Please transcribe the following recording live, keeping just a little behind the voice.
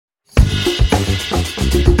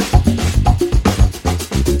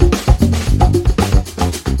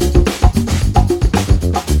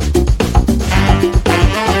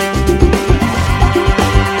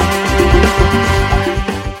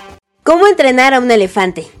entrenar a un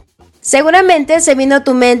elefante? Seguramente se vino a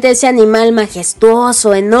tu mente ese animal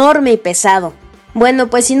majestuoso, enorme y pesado. Bueno,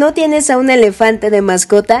 pues si no tienes a un elefante de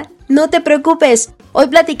mascota, no te preocupes. Hoy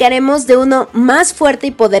platicaremos de uno más fuerte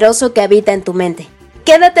y poderoso que habita en tu mente.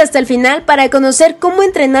 Quédate hasta el final para conocer cómo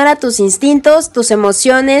entrenar a tus instintos, tus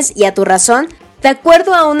emociones y a tu razón, de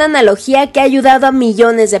acuerdo a una analogía que ha ayudado a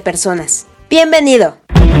millones de personas. ¡Bienvenido!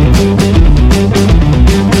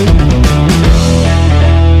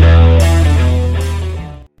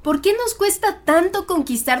 ¿Por qué nos cuesta tanto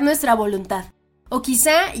conquistar nuestra voluntad? O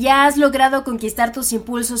quizá ya has logrado conquistar tus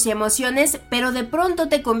impulsos y emociones, pero de pronto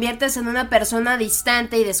te conviertes en una persona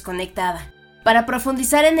distante y desconectada. Para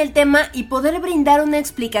profundizar en el tema y poder brindar una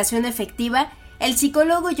explicación efectiva, el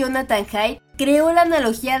psicólogo Jonathan Haidt creó la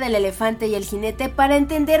analogía del elefante y el jinete para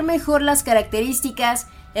entender mejor las características,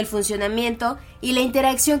 el funcionamiento y la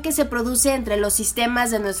interacción que se produce entre los sistemas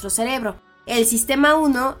de nuestro cerebro. El sistema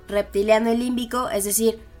 1, reptiliano y límbico, es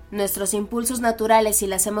decir, nuestros impulsos naturales y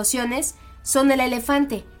las emociones, son el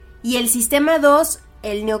elefante, y el sistema 2,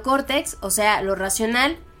 el neocórtex, o sea, lo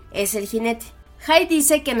racional, es el jinete. Haidt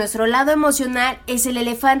dice que nuestro lado emocional es el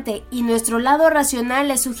elefante y nuestro lado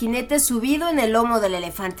racional es su jinete subido en el lomo del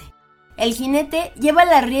elefante. El jinete lleva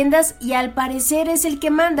las riendas y al parecer es el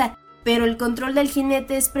que manda, pero el control del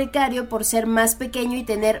jinete es precario por ser más pequeño y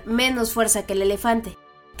tener menos fuerza que el elefante.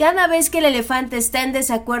 Cada vez que el elefante está en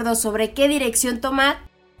desacuerdo sobre qué dirección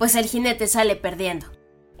tomar, pues el jinete sale perdiendo.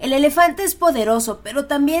 El elefante es poderoso, pero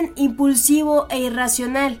también impulsivo e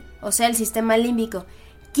irracional, o sea, el sistema límbico.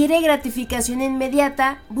 Quiere gratificación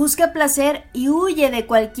inmediata, busca placer y huye de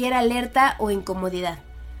cualquier alerta o incomodidad.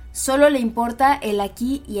 Solo le importa el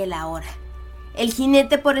aquí y el ahora. El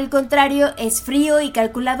jinete, por el contrario, es frío y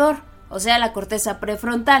calculador, o sea, la corteza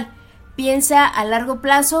prefrontal. Piensa a largo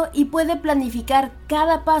plazo y puede planificar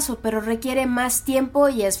cada paso, pero requiere más tiempo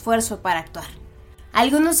y esfuerzo para actuar.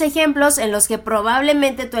 Algunos ejemplos en los que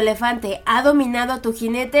probablemente tu elefante ha dominado a tu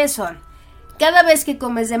jinete son: cada vez que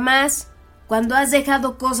comes de más, cuando has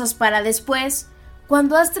dejado cosas para después,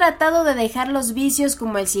 cuando has tratado de dejar los vicios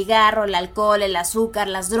como el cigarro, el alcohol, el azúcar,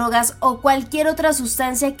 las drogas o cualquier otra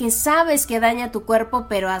sustancia que sabes que daña tu cuerpo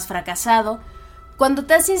pero has fracasado, cuando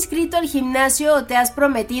te has inscrito al gimnasio o te has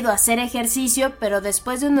prometido hacer ejercicio pero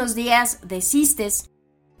después de unos días desistes,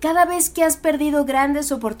 cada vez que has perdido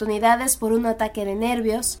grandes oportunidades por un ataque de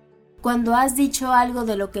nervios, cuando has dicho algo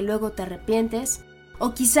de lo que luego te arrepientes,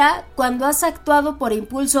 o quizá cuando has actuado por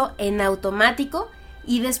impulso en automático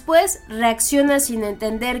y después reaccionas sin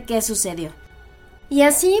entender qué sucedió. Y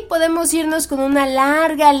así podemos irnos con una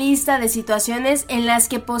larga lista de situaciones en las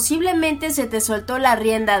que posiblemente se te soltó la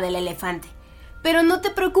rienda del elefante. Pero no te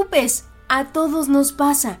preocupes, a todos nos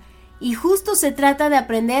pasa, y justo se trata de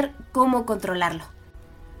aprender cómo controlarlo.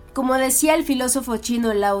 Como decía el filósofo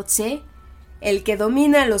chino Lao Tse, el que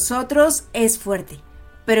domina a los otros es fuerte,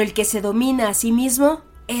 pero el que se domina a sí mismo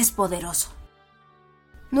es poderoso.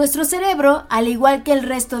 Nuestro cerebro, al igual que el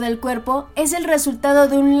resto del cuerpo, es el resultado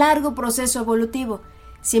de un largo proceso evolutivo.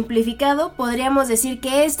 Simplificado, podríamos decir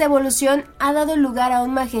que esta evolución ha dado lugar a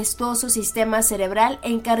un majestuoso sistema cerebral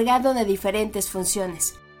encargado de diferentes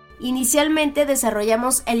funciones. Inicialmente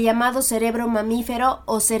desarrollamos el llamado cerebro mamífero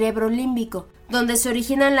o cerebro límbico, donde se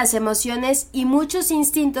originan las emociones y muchos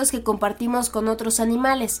instintos que compartimos con otros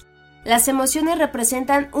animales. Las emociones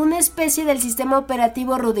representan una especie del sistema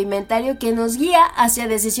operativo rudimentario que nos guía hacia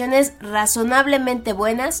decisiones razonablemente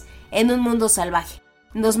buenas en un mundo salvaje.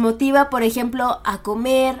 Nos motiva, por ejemplo, a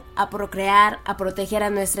comer, a procrear, a proteger a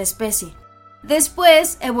nuestra especie.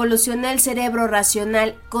 Después evoluciona el cerebro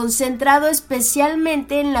racional, concentrado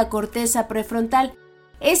especialmente en la corteza prefrontal.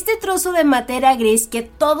 Este trozo de materia gris que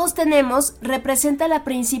todos tenemos representa la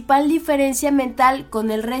principal diferencia mental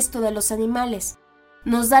con el resto de los animales.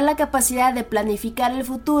 Nos da la capacidad de planificar el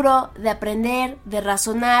futuro, de aprender, de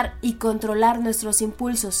razonar y controlar nuestros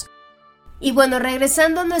impulsos. Y bueno,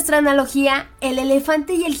 regresando a nuestra analogía, el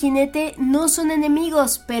elefante y el jinete no son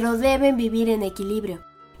enemigos, pero deben vivir en equilibrio.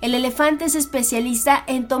 El elefante es especialista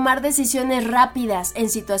en tomar decisiones rápidas en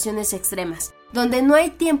situaciones extremas, donde no hay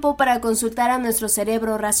tiempo para consultar a nuestro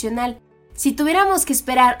cerebro racional. Si tuviéramos que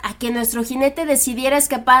esperar a que nuestro jinete decidiera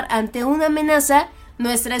escapar ante una amenaza,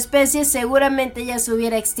 nuestra especie seguramente ya se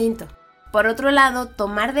hubiera extinto. Por otro lado,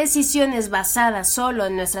 tomar decisiones basadas solo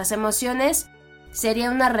en nuestras emociones sería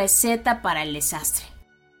una receta para el desastre.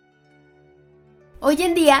 Hoy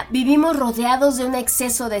en día vivimos rodeados de un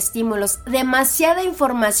exceso de estímulos, demasiada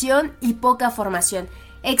información y poca formación.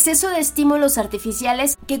 Exceso de estímulos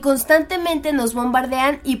artificiales que constantemente nos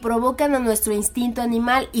bombardean y provocan a nuestro instinto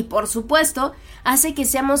animal y, por supuesto, hace que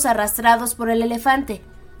seamos arrastrados por el elefante,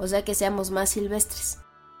 o sea que seamos más silvestres.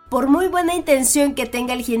 Por muy buena intención que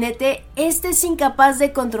tenga el jinete, este es incapaz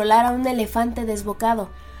de controlar a un elefante desbocado,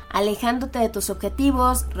 alejándote de tus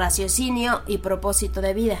objetivos, raciocinio y propósito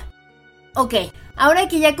de vida. Ok, ahora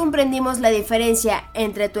que ya comprendimos la diferencia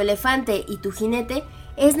entre tu elefante y tu jinete,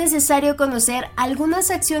 es necesario conocer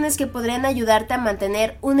algunas acciones que podrían ayudarte a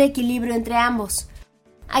mantener un equilibrio entre ambos.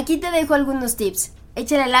 Aquí te dejo algunos tips.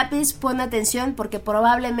 Échale lápiz, pon atención porque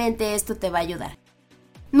probablemente esto te va a ayudar.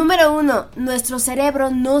 Número 1. Nuestro cerebro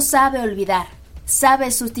no sabe olvidar,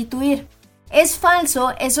 sabe sustituir. Es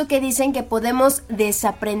falso eso que dicen que podemos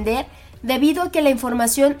desaprender debido a que la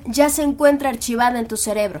información ya se encuentra archivada en tu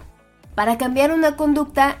cerebro. Para cambiar una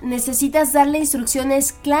conducta necesitas darle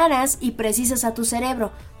instrucciones claras y precisas a tu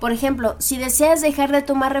cerebro. Por ejemplo, si deseas dejar de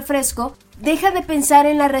tomar refresco, deja de pensar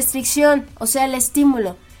en la restricción, o sea, el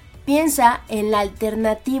estímulo. Piensa en la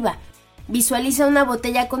alternativa. Visualiza una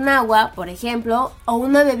botella con agua, por ejemplo, o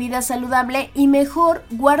una bebida saludable y mejor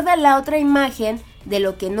guarda la otra imagen de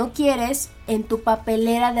lo que no quieres en tu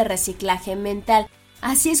papelera de reciclaje mental.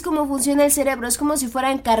 Así es como funciona el cerebro, es como si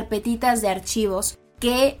fueran carpetitas de archivos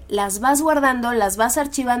que las vas guardando, las vas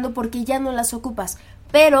archivando porque ya no las ocupas,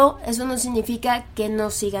 pero eso no significa que no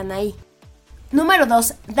sigan ahí. Número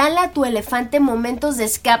 2. Dale a tu elefante momentos de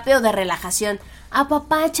escape o de relajación.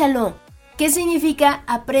 Apapáchalo. ¿Qué significa?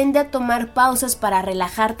 Aprende a tomar pausas para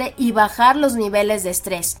relajarte y bajar los niveles de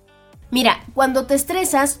estrés. Mira, cuando te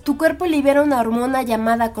estresas, tu cuerpo libera una hormona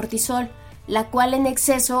llamada cortisol, la cual en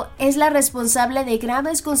exceso es la responsable de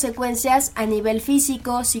graves consecuencias a nivel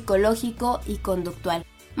físico, psicológico y conductual.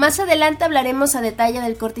 Más adelante hablaremos a detalle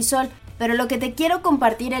del cortisol, pero lo que te quiero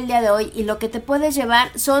compartir el día de hoy y lo que te puedes llevar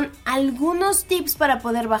son algunos tips para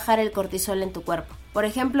poder bajar el cortisol en tu cuerpo. Por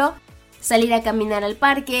ejemplo, salir a caminar al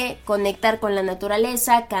parque, conectar con la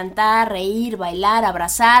naturaleza, cantar, reír, bailar,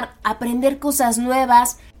 abrazar, aprender cosas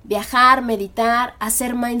nuevas, viajar, meditar,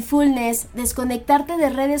 hacer mindfulness, desconectarte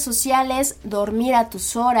de redes sociales, dormir a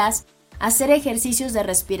tus horas, hacer ejercicios de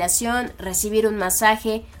respiración, recibir un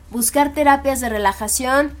masaje, buscar terapias de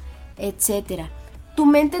relajación, etc. Tu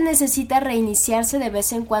mente necesita reiniciarse de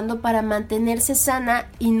vez en cuando para mantenerse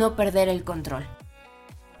sana y no perder el control.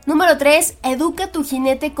 Número 3. Educa a tu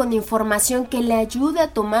jinete con información que le ayude a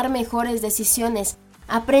tomar mejores decisiones.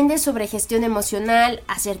 Aprende sobre gestión emocional,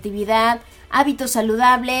 asertividad, hábitos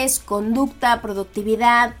saludables, conducta,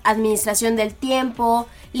 productividad, administración del tiempo,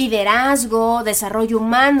 liderazgo, desarrollo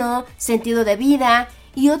humano, sentido de vida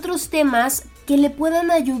y otros temas que le puedan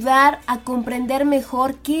ayudar a comprender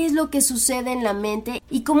mejor qué es lo que sucede en la mente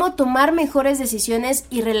y cómo tomar mejores decisiones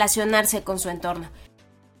y relacionarse con su entorno.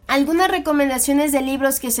 Algunas recomendaciones de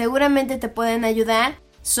libros que seguramente te pueden ayudar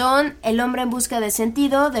son El hombre en busca de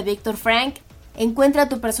sentido, de Viktor Frankl, Encuentra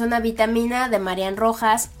tu persona vitamina, de Marian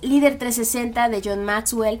Rojas, Líder 360, de John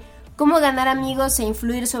Maxwell, Cómo ganar amigos e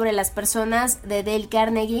influir sobre las personas, de Dale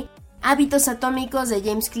Carnegie, Hábitos atómicos, de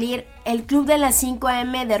James Clear, El club de las 5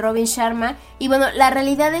 AM, de Robin Sharma. Y bueno, la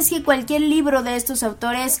realidad es que cualquier libro de estos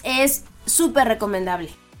autores es súper recomendable.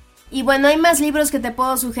 Y bueno, hay más libros que te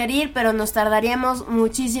puedo sugerir, pero nos tardaríamos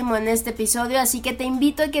muchísimo en este episodio, así que te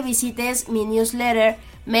invito a que visites mi newsletter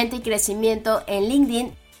Mente y Crecimiento en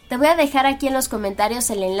LinkedIn. Te voy a dejar aquí en los comentarios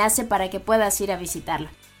el enlace para que puedas ir a visitarlo.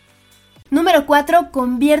 Número 4.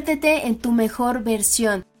 Conviértete en tu mejor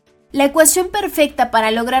versión. La ecuación perfecta para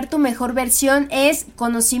lograr tu mejor versión es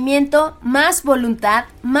conocimiento más voluntad,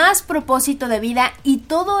 más propósito de vida y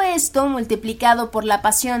todo esto multiplicado por la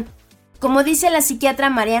pasión. Como dice la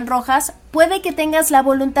psiquiatra Marian Rojas, puede que tengas la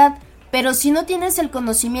voluntad, pero si no tienes el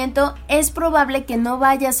conocimiento, es probable que no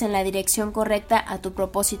vayas en la dirección correcta a tu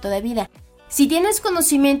propósito de vida. Si tienes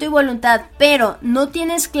conocimiento y voluntad, pero no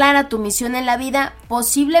tienes clara tu misión en la vida,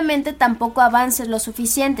 posiblemente tampoco avances lo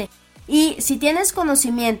suficiente. Y si tienes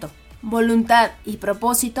conocimiento, voluntad y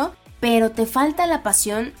propósito, pero te falta la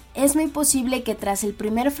pasión, es muy posible que tras el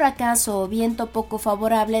primer fracaso o viento poco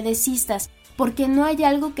favorable desistas, porque no hay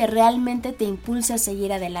algo que realmente te impulse a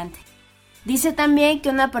seguir adelante. Dice también que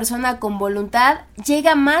una persona con voluntad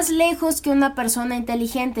llega más lejos que una persona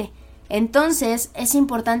inteligente. Entonces, es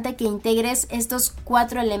importante que integres estos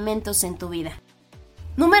 4 elementos en tu vida.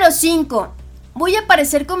 Número 5. Voy a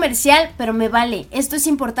parecer comercial, pero me vale. Esto es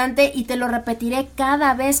importante y te lo repetiré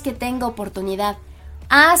cada vez que tenga oportunidad.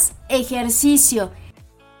 Haz ejercicio.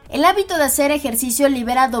 El hábito de hacer ejercicio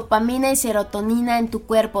libera dopamina y serotonina en tu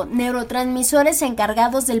cuerpo, neurotransmisores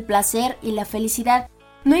encargados del placer y la felicidad.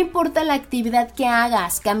 No importa la actividad que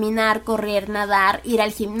hagas, caminar, correr, nadar, ir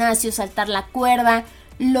al gimnasio, saltar la cuerda,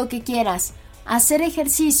 lo que quieras. Hacer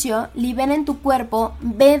ejercicio libera en tu cuerpo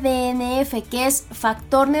BDNF, que es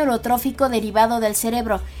factor neurotrófico derivado del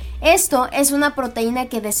cerebro. Esto es una proteína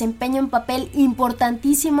que desempeña un papel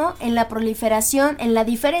importantísimo en la proliferación, en la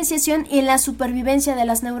diferenciación y en la supervivencia de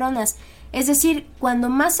las neuronas. Es decir, cuando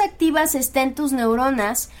más activas estén tus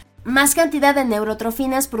neuronas, más cantidad de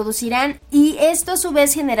neurotrofinas producirán y esto a su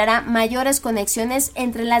vez generará mayores conexiones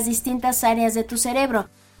entre las distintas áreas de tu cerebro.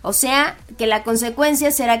 O sea, que la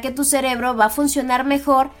consecuencia será que tu cerebro va a funcionar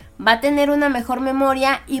mejor, va a tener una mejor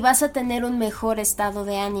memoria y vas a tener un mejor estado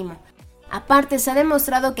de ánimo. Aparte, se ha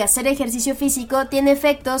demostrado que hacer ejercicio físico tiene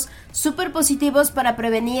efectos súper positivos para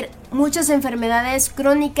prevenir muchas enfermedades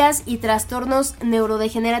crónicas y trastornos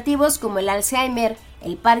neurodegenerativos como el Alzheimer,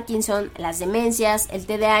 el Parkinson, las demencias, el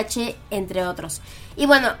TDAH, entre otros. Y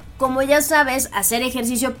bueno, como ya sabes, hacer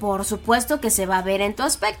ejercicio por supuesto que se va a ver en tu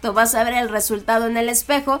aspecto, vas a ver el resultado en el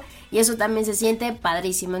espejo y eso también se siente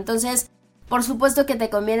padrísimo. Entonces, por supuesto que te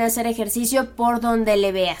conviene hacer ejercicio por donde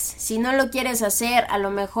le veas. Si no lo quieres hacer a lo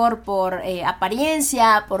mejor por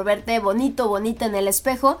apariencia, por verte bonito, bonita en el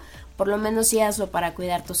espejo, por lo menos sí hazlo para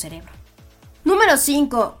cuidar tu cerebro. Número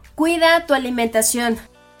 5. Cuida tu alimentación.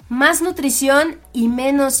 Más nutrición y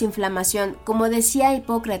menos inflamación. Como decía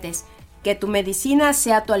Hipócrates, que tu medicina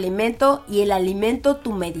sea tu alimento y el alimento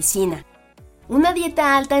tu medicina. Una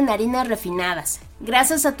dieta alta en harinas refinadas,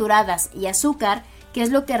 grasas saturadas y azúcar, que es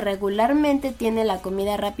lo que regularmente tiene la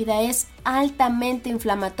comida rápida, es altamente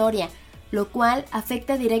inflamatoria, lo cual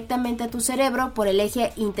afecta directamente a tu cerebro por el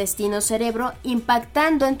eje intestino-cerebro,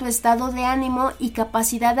 impactando en tu estado de ánimo y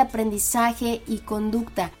capacidad de aprendizaje y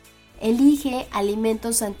conducta. Elige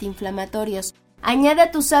alimentos antiinflamatorios. Añade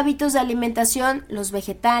a tus hábitos de alimentación los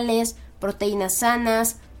vegetales, proteínas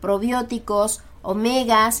sanas, probióticos,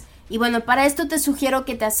 omegas. Y bueno, para esto te sugiero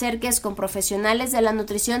que te acerques con profesionales de la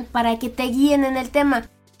nutrición para que te guíen en el tema.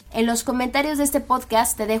 En los comentarios de este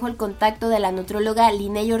podcast te dejo el contacto de la nutrióloga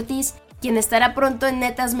Liney Ortiz, quien estará pronto en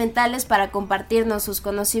Netas Mentales para compartirnos sus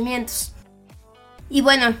conocimientos. Y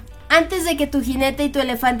bueno, antes de que tu jinete y tu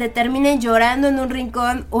elefante terminen llorando en un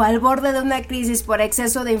rincón o al borde de una crisis por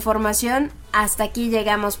exceso de información, hasta aquí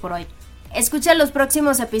llegamos por hoy. Escucha los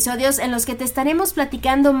próximos episodios en los que te estaremos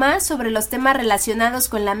platicando más sobre los temas relacionados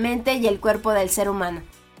con la mente y el cuerpo del ser humano.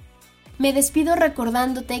 Me despido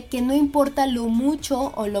recordándote que no importa lo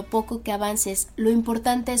mucho o lo poco que avances, lo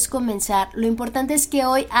importante es comenzar, lo importante es que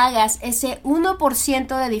hoy hagas ese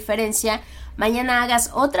 1% de diferencia, mañana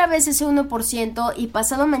hagas otra vez ese 1% y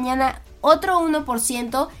pasado mañana otro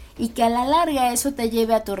 1% y que a la larga eso te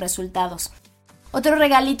lleve a tus resultados. Otro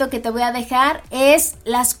regalito que te voy a dejar es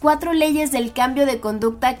las 4 leyes del cambio de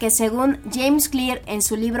conducta que según James Clear en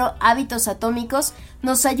su libro Hábitos Atómicos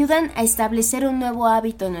nos ayudan a establecer un nuevo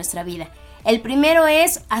hábito en nuestra vida. El primero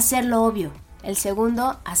es hacerlo obvio, el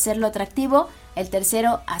segundo hacerlo atractivo, el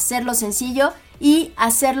tercero hacerlo sencillo y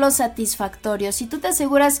hacerlo satisfactorio. Si tú te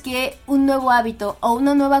aseguras que un nuevo hábito o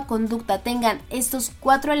una nueva conducta tengan estos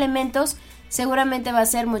 4 elementos, seguramente va a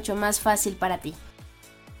ser mucho más fácil para ti.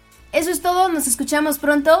 Eso es todo, nos escuchamos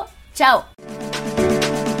pronto. ¡Chao!